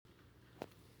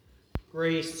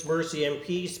Grace, mercy, and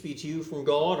peace be to you from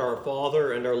God, our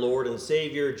Father, and our Lord and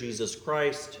Savior, Jesus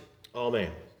Christ. Amen.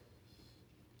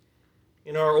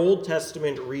 In our Old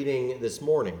Testament reading this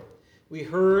morning, we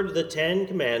heard the 10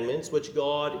 commandments which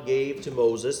God gave to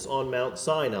Moses on Mount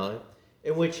Sinai,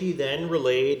 and which he then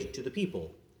relayed to the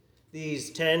people.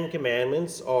 These 10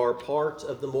 commandments are part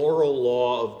of the moral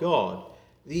law of God,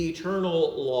 the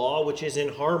eternal law which is in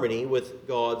harmony with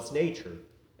God's nature,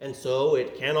 and so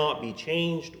it cannot be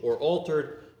changed or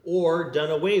altered or done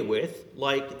away with,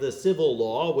 like the civil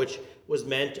law which was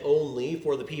meant only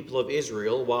for the people of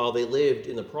Israel while they lived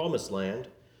in the Promised Land,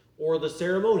 or the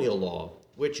ceremonial law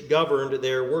which governed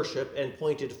their worship and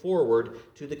pointed forward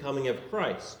to the coming of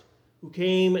Christ, who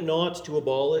came not to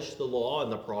abolish the law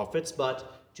and the prophets,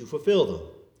 but to fulfill them.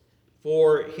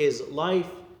 For his life,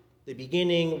 the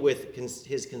beginning with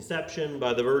his conception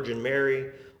by the Virgin Mary,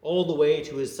 all the way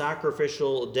to his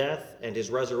sacrificial death and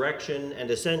his resurrection and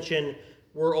ascension,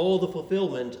 were all the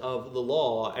fulfillment of the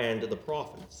law and the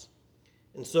prophets.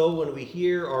 And so when we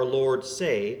hear our Lord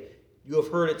say, "You have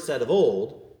heard it said of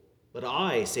old, but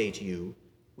I say to you,"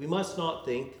 we must not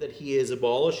think that he is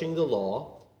abolishing the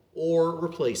law, or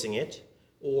replacing it,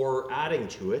 or adding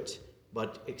to it,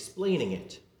 but explaining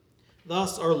it.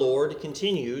 Thus our Lord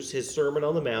continues his Sermon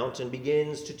on the Mount and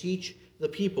begins to teach the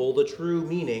people the true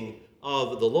meaning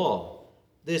of the law.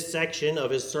 This section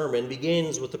of his sermon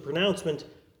begins with the pronouncement,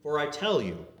 "For I tell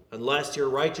you, unless your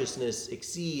righteousness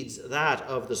exceeds that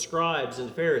of the scribes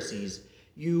and Pharisees,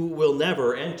 you will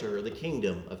never enter the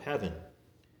kingdom of heaven."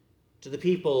 To the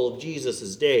people of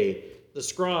Jesus' day, the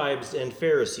scribes and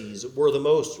Pharisees were the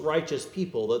most righteous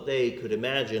people that they could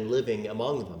imagine living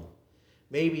among them.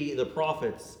 Maybe the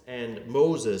prophets and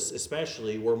Moses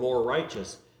especially were more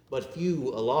righteous, but few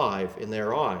alive in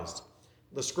their eyes.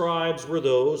 The scribes were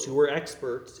those who were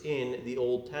experts in the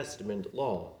Old Testament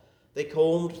law. They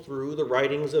combed through the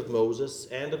writings of Moses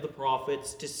and of the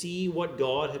prophets to see what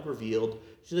God had revealed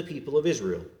to the people of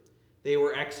Israel. They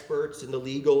were experts in the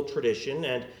legal tradition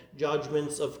and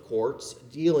judgments of courts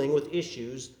dealing with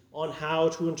issues on how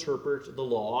to interpret the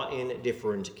law in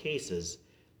different cases.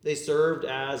 They served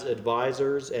as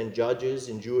advisors and judges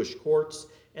in Jewish courts,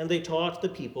 and they taught the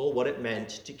people what it meant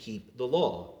to keep the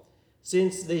law.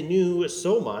 Since they knew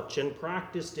so much and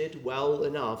practiced it well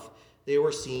enough, they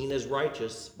were seen as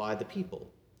righteous by the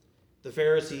people. The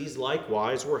Pharisees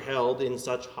likewise were held in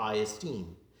such high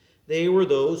esteem. They were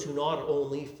those who not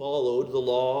only followed the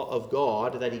law of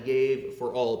God that he gave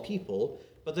for all people,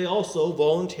 but they also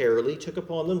voluntarily took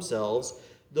upon themselves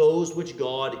those which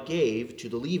God gave to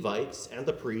the Levites and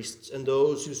the priests and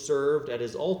those who served at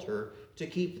his altar to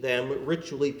keep them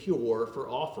ritually pure for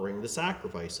offering the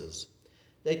sacrifices.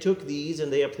 They took these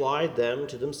and they applied them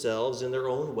to themselves in their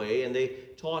own way, and they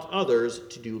taught others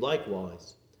to do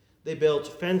likewise. They built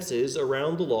fences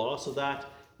around the law so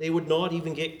that they would not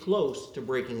even get close to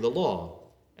breaking the law,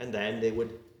 and then they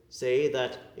would say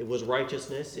that it was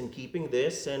righteousness in keeping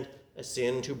this and a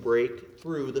sin to break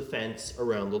through the fence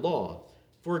around the law.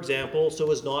 For example, so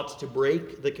as not to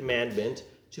break the commandment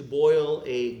to boil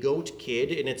a goat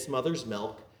kid in its mother's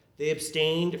milk, they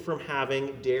abstained from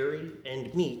having dairy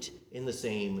and meat in the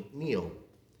same meal.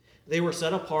 They were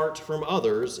set apart from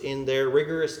others in their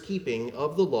rigorous keeping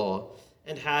of the law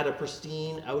and had a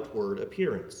pristine outward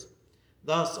appearance.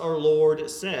 Thus our Lord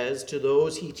says to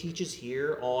those he teaches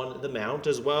here on the Mount,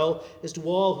 as well as to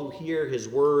all who hear his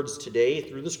words today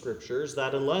through the Scriptures,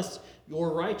 that unless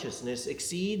your righteousness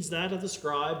exceeds that of the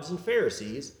scribes and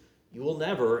Pharisees, you will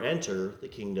never enter the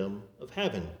kingdom of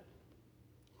heaven.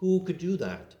 Who could do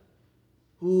that?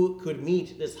 Who could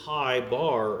meet this high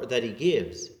bar that he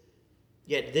gives?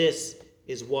 Yet this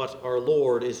is what our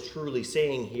Lord is truly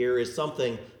saying here, is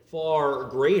something far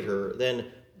greater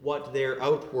than what their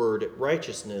outward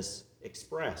righteousness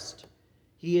expressed.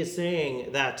 He is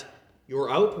saying that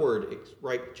your outward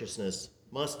righteousness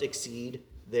must exceed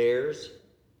theirs,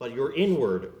 but your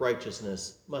inward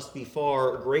righteousness must be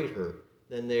far greater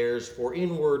than theirs, for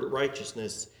inward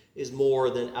righteousness is more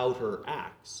than outer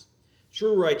acts.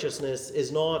 True righteousness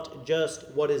is not just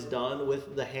what is done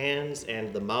with the hands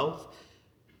and the mouth,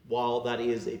 while that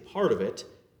is a part of it,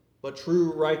 but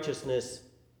true righteousness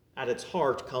at its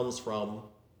heart comes from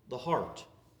the heart.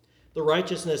 The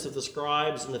righteousness of the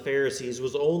scribes and the Pharisees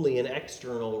was only an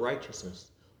external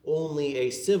righteousness, only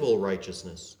a civil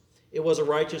righteousness. It was a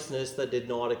righteousness that did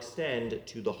not extend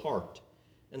to the heart.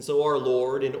 And so our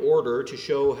Lord, in order to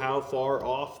show how far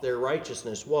off their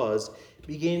righteousness was,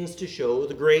 begins to show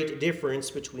the great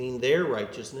difference between their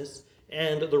righteousness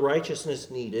and the righteousness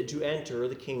needed to enter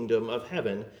the kingdom of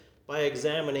heaven by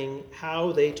examining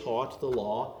how they taught the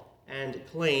law and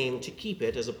claim to keep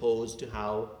it as opposed to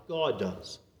how God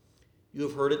does. You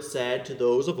have heard it said to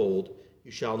those of old,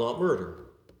 "You shall not murder,"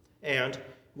 and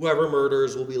 "Whoever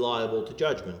murders will be liable to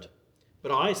judgment."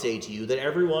 But I say to you that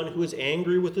everyone who is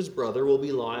angry with his brother will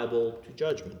be liable to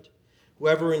judgment.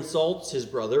 Whoever insults his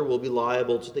brother will be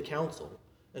liable to the council,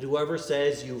 and whoever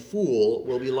says, "You fool,"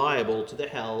 will be liable to the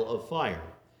hell of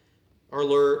fire. Our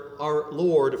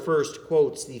Lord first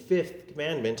quotes the fifth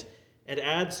commandment and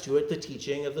adds to it the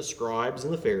teaching of the scribes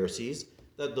and the Pharisees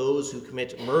that those who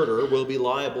commit murder will be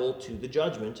liable to the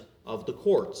judgment of the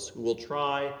courts, who will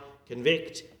try,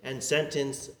 convict, and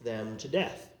sentence them to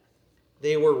death.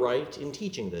 They were right in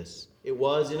teaching this. It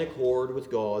was in accord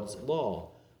with God's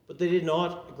law, but they did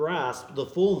not grasp the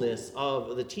fullness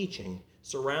of the teaching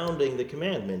surrounding the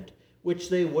commandment, which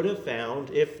they would have found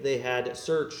if they had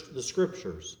searched the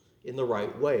scriptures in the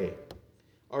right way.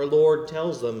 Our Lord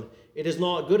tells them, "It is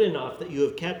not good enough that you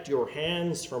have kept your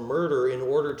hands from murder in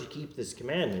order to keep this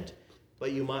commandment,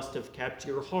 but you must have kept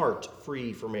your heart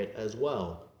free from it as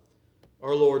well."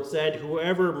 Our Lord said,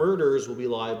 "Whoever murders will be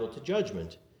liable to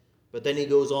judgment." But then he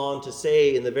goes on to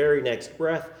say in the very next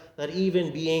breath that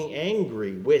even being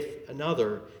angry with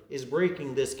another is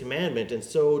breaking this commandment and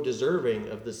so deserving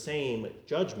of the same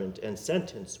judgment and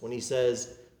sentence when he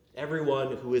says,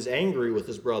 "Everyone who is angry with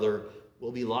his brother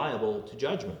will be liable to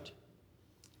judgment."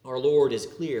 Our Lord is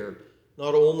clear.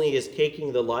 Not only is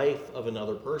taking the life of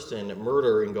another person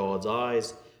murder in God's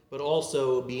eyes, but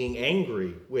also being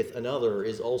angry with another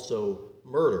is also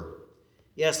murder.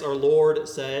 Yes, our Lord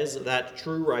says that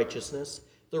true righteousness,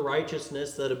 the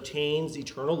righteousness that obtains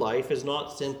eternal life, is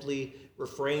not simply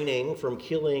refraining from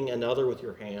killing another with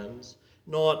your hands,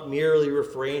 not merely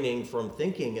refraining from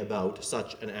thinking about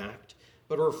such an act,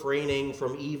 but refraining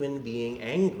from even being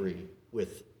angry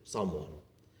with someone.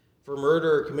 For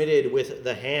murder committed with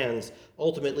the hands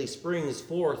ultimately springs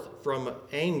forth from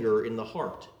anger in the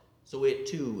heart, so it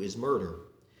too is murder.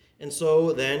 And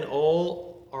so then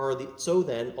all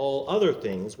other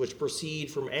things which proceed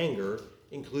from anger,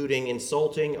 including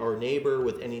insulting our neighbor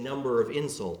with any number of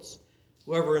insults.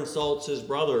 Whoever insults his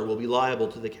brother will be liable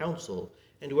to the council,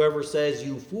 and whoever says,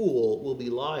 "You fool," will be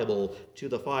liable to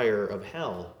the fire of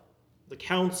hell. The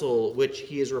council which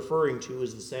he is referring to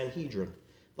is the Sanhedrin,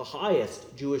 the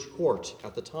highest Jewish court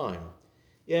at the time.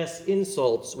 Yes,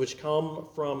 insults which come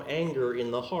from anger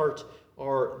in the heart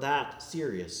are that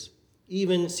serious,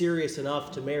 even serious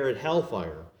enough to merit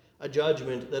hellfire, a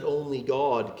judgment that only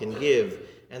God can give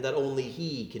and that only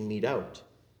he can mete out.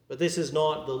 But this is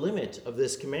not the limit of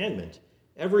this commandment.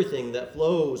 Everything that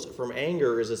flows from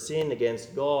anger is a sin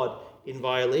against God in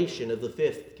violation of the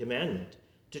fifth commandment.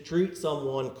 To treat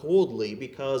someone coldly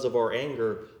because of our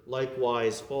anger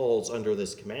likewise falls under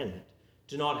this commandment.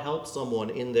 To not help someone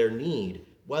in their need,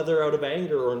 whether out of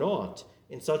anger or not,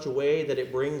 in such a way that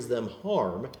it brings them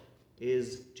harm,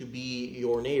 is to be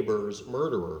your neighbor's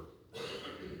murderer.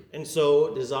 And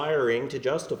so, desiring to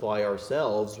justify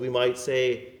ourselves, we might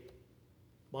say,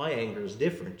 "My anger is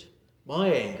different. My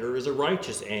anger is a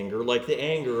righteous anger, like the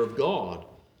anger of God."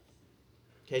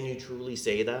 Can you truly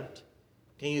say that?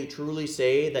 Can you truly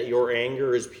say that your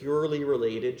anger is purely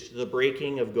related to the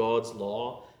breaking of God's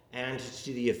law and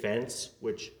to the offense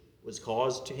which was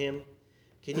caused to him?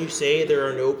 Can you say there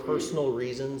are no personal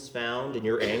reasons found in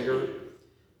your anger?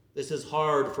 This is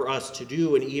hard for us to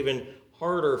do, and even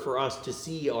harder for us to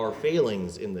see our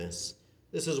failings in this.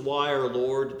 This is why our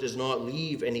Lord does not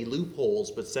leave any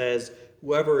loopholes, but says,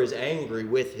 "Whoever is angry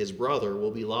with his brother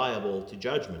will be liable to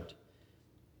judgment."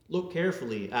 Look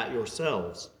carefully at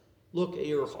yourselves. Look at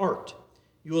your heart.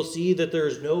 You will see that there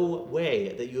is no way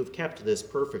that you have kept this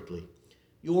perfectly.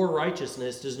 Your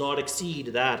righteousness does not exceed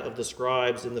that of the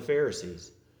scribes and the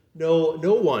Pharisees. No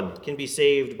one can be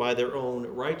saved by their own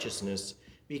righteousness,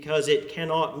 because it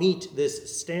cannot meet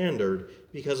this standard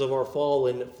because of our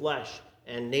fallen flesh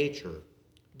and nature.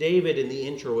 David in the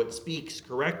introit speaks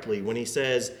correctly when he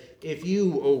says, "If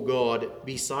you, O God,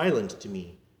 be silent to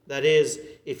me," that is,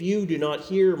 if you do not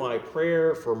hear my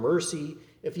prayer for mercy,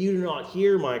 if you do not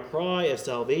hear my cry of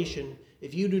salvation,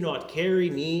 if you do not carry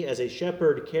me as a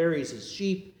shepherd carries his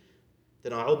sheep,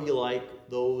 then I'll be like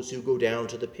those who go down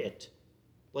to the pit,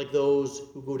 like those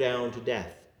who go down to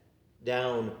death,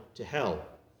 down to hell.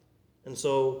 And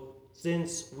so,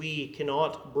 since we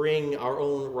cannot bring our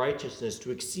own righteousness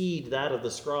to exceed that of the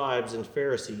scribes and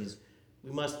Pharisees,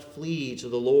 we must flee to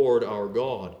the Lord our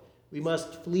God. We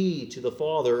must flee to the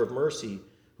Father of mercy,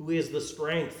 who is the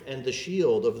strength and the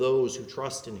shield of those who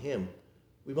trust in him.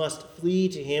 We must flee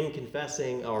to him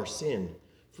confessing our sin,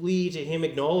 flee to him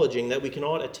acknowledging that we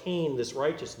cannot attain this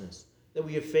righteousness, that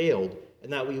we have failed,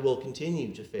 and that we will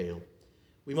continue to fail.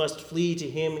 We must flee to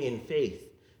him in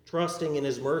faith, trusting in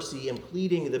his mercy and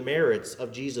pleading the merits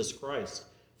of Jesus Christ,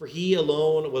 for he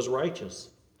alone was righteous.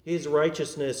 His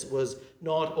righteousness was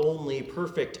not only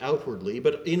perfect outwardly,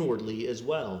 but inwardly as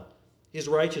well. His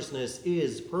righteousness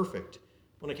is perfect.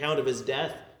 On account of his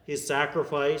death, his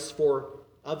sacrifice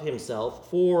of himself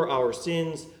for our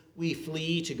sins, we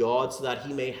flee to God so that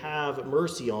he may have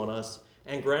mercy on us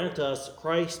and grant us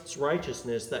Christ's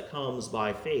righteousness that comes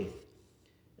by faith.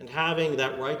 And having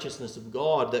that righteousness of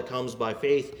God that comes by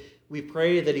faith, we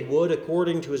pray that he would,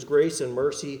 according to his grace and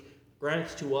mercy,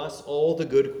 grant to us all the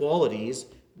good qualities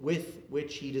with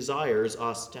which he desires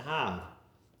us to have.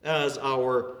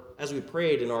 As we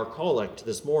prayed in our collect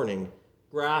this morning,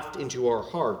 graft into our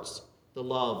hearts the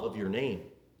love of your name.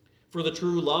 For the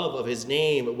true love of his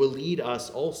name will lead us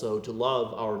also to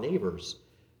love our neighbors.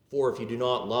 For if you do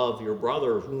not love your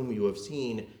brother whom you have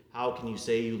seen, how can you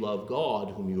say you love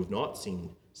God whom you have not seen?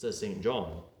 Says St.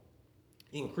 John.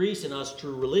 Increase in us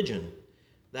true religion.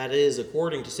 That is,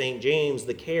 according to St. James,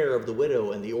 the care of the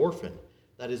widow and the orphan.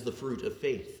 That is the fruit of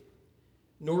faith.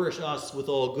 Nourish us with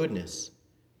all goodness,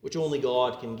 which only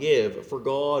God can give, for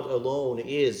God alone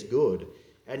is good,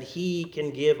 and he can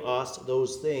give us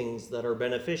those things that are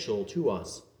beneficial to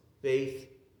us, faith,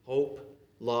 hope,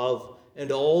 love,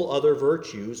 and all other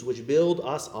virtues which build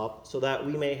us up so that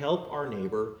we may help our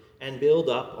neighbor and build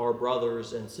up our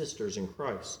brothers and sisters in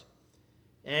Christ.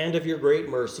 And of your great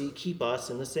mercy, keep us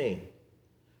in the same.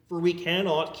 For we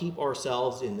cannot keep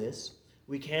ourselves in this.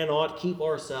 We cannot keep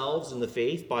ourselves in the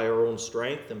faith by our own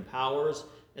strength and powers,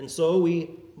 and so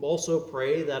we also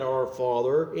pray that our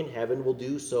Father in heaven will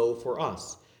do so for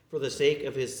us, for the sake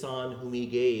of his Son whom he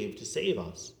gave to save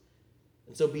us.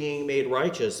 And so being made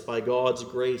righteous by God's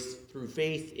grace through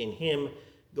faith in him,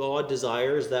 God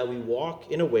desires that we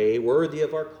walk in a way worthy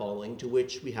of our calling to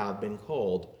which we have been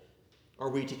called. Are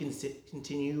we to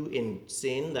continue in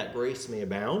sin that grace may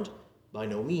abound? By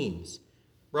no means.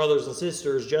 Brothers and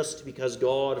sisters, just because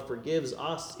God forgives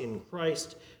us in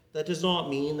Christ, that does not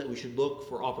mean that we should look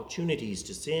for opportunities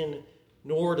to sin,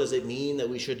 nor does it mean that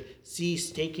we should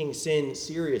cease taking sin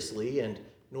seriously and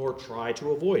nor try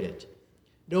to avoid it.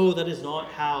 No, that is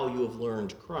not how you have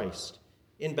learned Christ.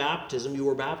 In baptism, you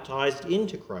were baptized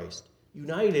into Christ,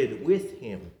 united with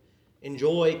him,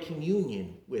 enjoy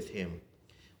communion with him.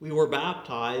 We were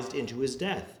baptized into his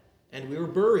death, and we were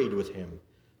buried with him,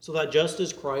 so that just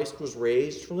as Christ was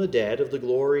raised from the dead of the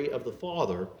glory of the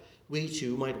Father, we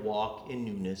too might walk in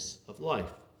newness of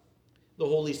life. The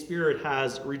Holy Spirit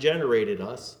has regenerated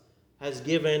us, has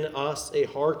given us a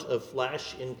heart of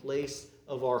flesh in place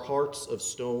of our hearts of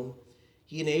stone.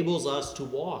 He enables us to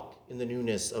walk in the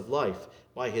newness of life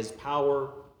by his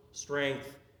power,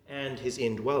 strength, and his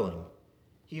indwelling.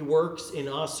 He works in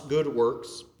us good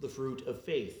works, the fruit of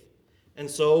faith. And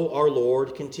so our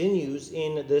Lord continues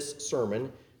in this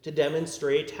sermon to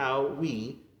demonstrate how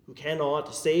we, who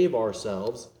cannot save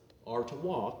ourselves, are to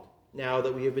walk now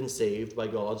that we have been saved by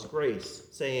God's grace,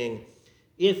 saying,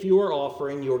 if you are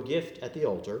offering your gift at the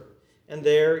altar, and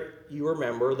there you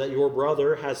remember that your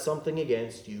brother has something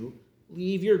against you,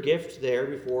 leave your gift there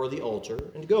before the altar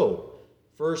and go.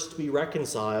 First be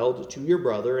reconciled to your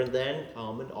brother, and then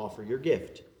come and offer your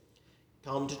gift.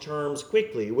 Come to terms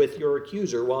quickly with your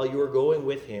accuser while you are going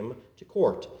with him to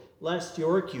court, lest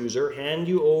your accuser hand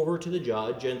you over to the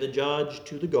judge, and the judge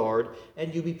to the guard,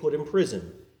 and you be put in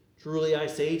prison. Truly I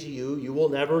say to you, you will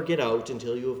never get out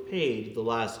until you have paid the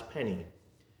last penny.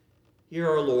 Here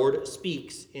our Lord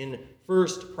speaks in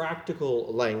first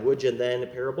practical language and then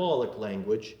parabolic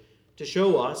language to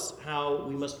show us how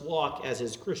we must walk as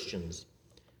his Christians.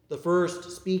 The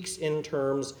first speaks in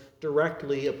terms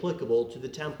directly applicable to the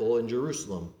temple in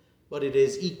Jerusalem, but it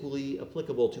is equally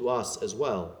applicable to us as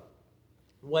well.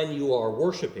 When you are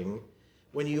worshiping,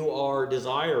 when you are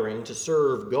desiring to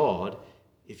serve God,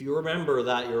 if you remember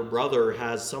that your brother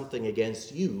has something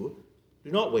against you,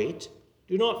 do not wait,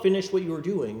 do not finish what you are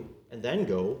doing and then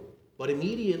go, but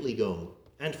immediately go,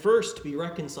 and first be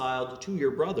reconciled to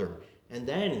your brother, and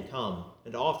then come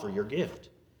and offer your gift.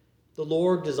 The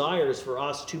Lord desires for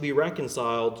us to be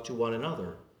reconciled to one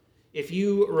another. If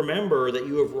you remember that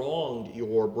you have wronged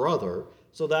your brother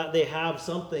so that they have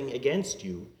something against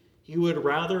you, he would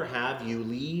rather have you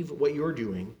leave what you are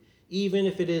doing, even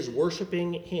if it is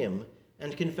worshiping him,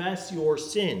 and confess your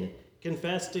sin.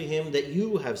 Confess to him that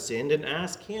you have sinned and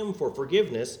ask him for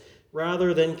forgiveness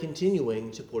rather than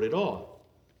continuing to put it off.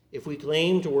 If we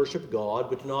claim to worship God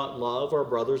but do not love our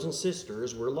brothers and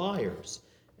sisters, we're liars,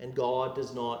 and God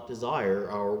does not desire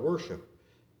our worship.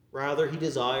 Rather, he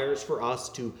desires for us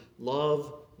to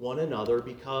love one another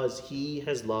because he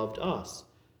has loved us.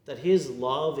 that his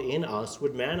love in us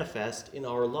would manifest in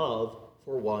our love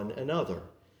for one another,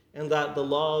 and that the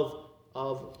love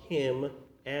of him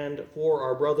and for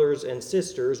our brothers and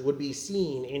sisters would be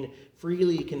seen in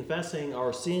freely confessing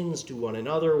our sins to one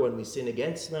another when we sin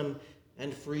against them,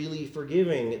 and freely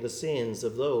forgiving the sins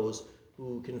of those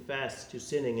who confess to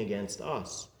sinning against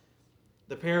us.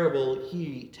 The parable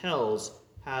he tells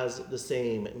has the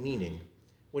same meaning.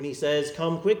 When he says,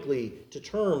 "Come quickly to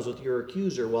terms with your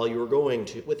accuser while you are going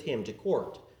with him to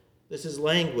court," this is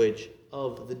language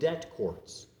of the debt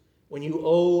courts. When you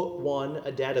owe one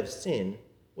a debt of sin,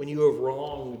 when you have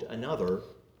wronged another,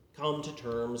 come to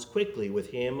terms quickly with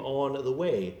him on the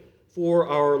way, for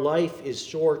our life is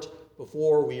short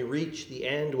before we reach the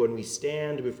end when we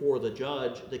stand before the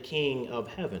judge, the King of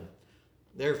heaven.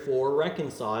 Therefore,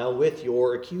 reconcile with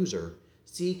your accuser.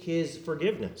 Seek his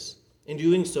forgiveness. In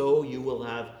doing so, you will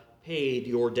have paid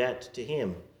your debt to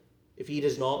him. If he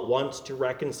does not want to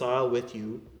reconcile with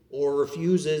you or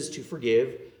refuses to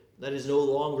forgive, that is no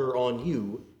longer on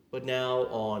you, but now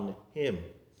on him.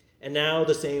 And now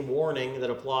the same warning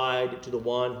that applied to the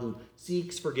one who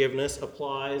seeks forgiveness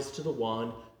applies to the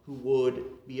one who would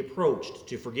be approached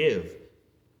to forgive.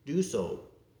 Do so,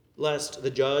 lest the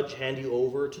judge hand you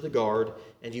over to the guard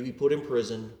and you be put in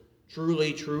prison.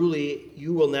 Truly, truly,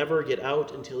 you will never get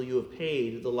out until you have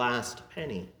paid the last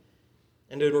penny.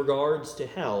 And in regards to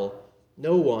hell,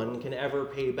 no one can ever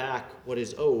pay back what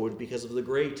is owed because of the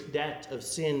great debt of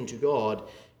sin to God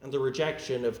and the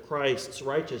rejection of Christ's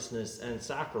righteousness and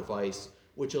sacrifice,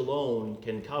 which alone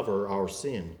can cover our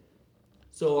sin.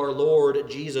 So our Lord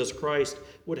Jesus Christ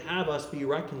would have us be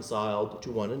reconciled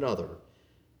to one another,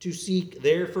 to seek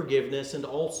their forgiveness, and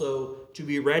also to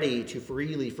be ready to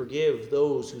freely forgive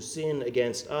those who sin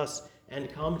against us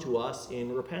and come to us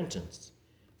in repentance.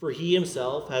 For he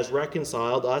himself has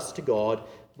reconciled us to God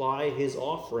by his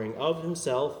offering of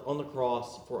himself on the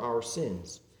cross for our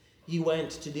sins. He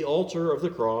went to the altar of the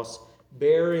cross,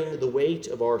 bearing the weight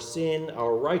of our sin,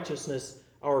 our righteousness,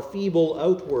 our feeble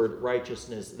outward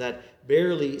righteousness that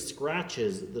barely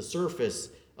scratches the surface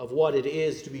of what it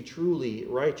is to be truly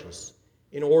righteous,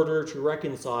 in order to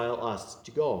reconcile us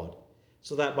to God,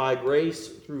 so that by grace,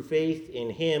 through faith in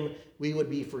him, we would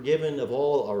be forgiven of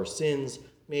all our sins,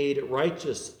 made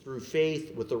righteous through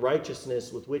faith with the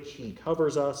righteousness with which he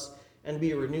covers us, and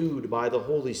be renewed by the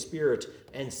Holy Spirit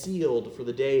and sealed for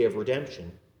the day of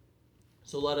redemption.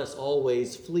 So let us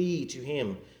always flee to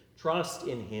him, trust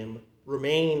in him,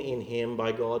 remain in him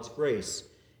by God's grace.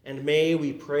 And may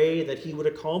we pray that he would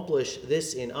accomplish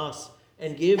this in us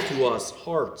and give to us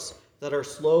hearts that are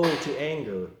slow to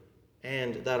anger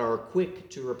and that are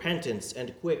quick to repentance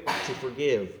and quick to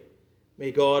forgive. May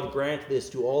God grant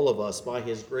this to all of us by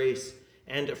his grace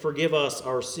and forgive us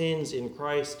our sins in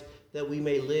Christ, that we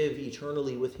may live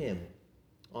eternally with him.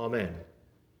 Amen.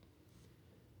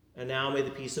 And now may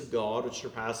the peace of God, which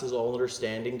surpasses all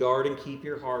understanding, guard and keep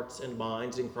your hearts and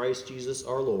minds in Christ Jesus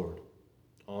our Lord.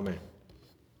 Amen.